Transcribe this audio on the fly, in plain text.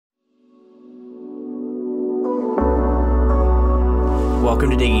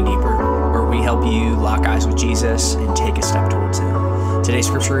Welcome to Digging Deeper, where we help you lock eyes with Jesus and take a step towards Him. Today's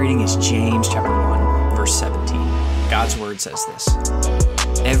scripture reading is James chapter 1, verse 17. God's word says this: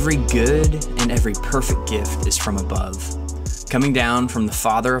 "Every good and every perfect gift is from above, coming down from the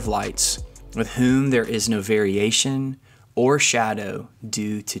Father of lights, with whom there is no variation or shadow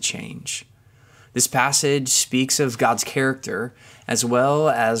due to change." This passage speaks of God's character as well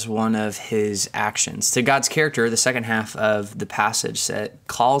as one of His actions. To God's character, the second half of the passage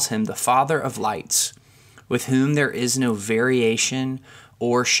calls Him the Father of lights, with whom there is no variation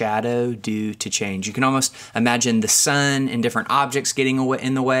or shadow due to change. You can almost imagine the sun and different objects getting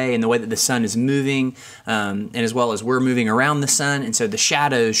in the way, and the way that the sun is moving, and as well as we're moving around the sun, and so the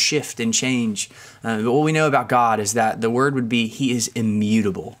shadows shift and change. But what we know about God is that the word would be He is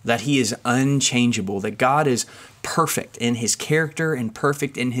immutable, that He is unchangeable, that God is perfect in His character and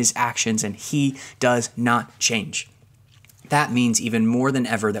perfect in His actions, and He does not change. That means even more than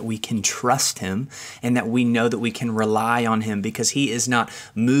ever that we can trust Him and that we know that we can rely on Him because He is not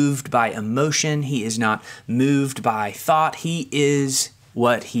moved by emotion. He is not moved by thought. He is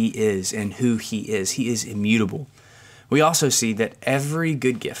what He is and who He is. He is immutable. We also see that every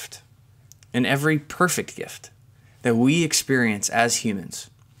good gift and every perfect gift that we experience as humans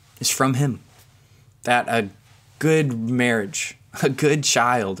is from Him. That a good marriage, a good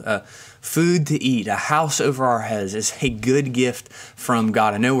child, food to eat, a house over our heads is a good gift from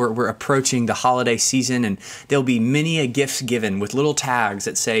God. I know we're approaching the holiday season, and there'll be many a gifts given with little tags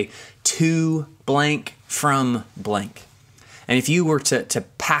that say to blank from blank. And if you were to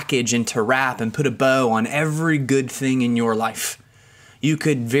package and to wrap and put a bow on every good thing in your life, you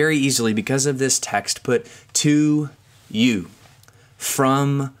could very easily, because of this text, put to you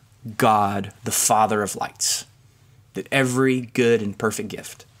from God, the Father of lights. That every good and perfect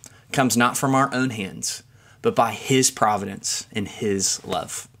gift comes not from our own hands, but by His providence and His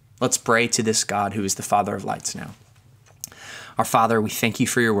love. Let's pray to this God who is the Father of lights now. Our Father, we thank You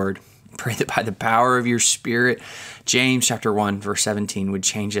for Your word. Pray that by the power of Your Spirit, James chapter 1, verse 17 would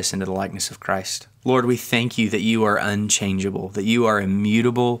change us into the likeness of Christ. Lord, we thank You that You are unchangeable, that You are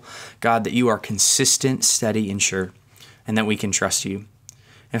immutable, God, that You are consistent, steady, and sure, and that we can trust You.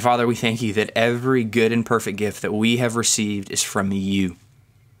 And Father, we thank You that every good and perfect gift that we have received is from You.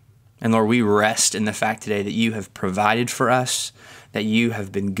 And Lord, we rest in the fact today that You have provided for us, that You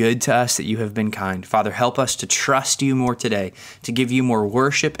have been good to us, that You have been kind. Father, help us to trust You more today, to give You more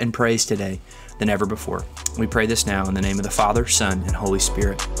worship and praise today than ever before. We pray this now in the name of the Father, Son, and Holy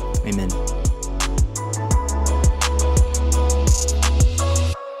Spirit. Amen.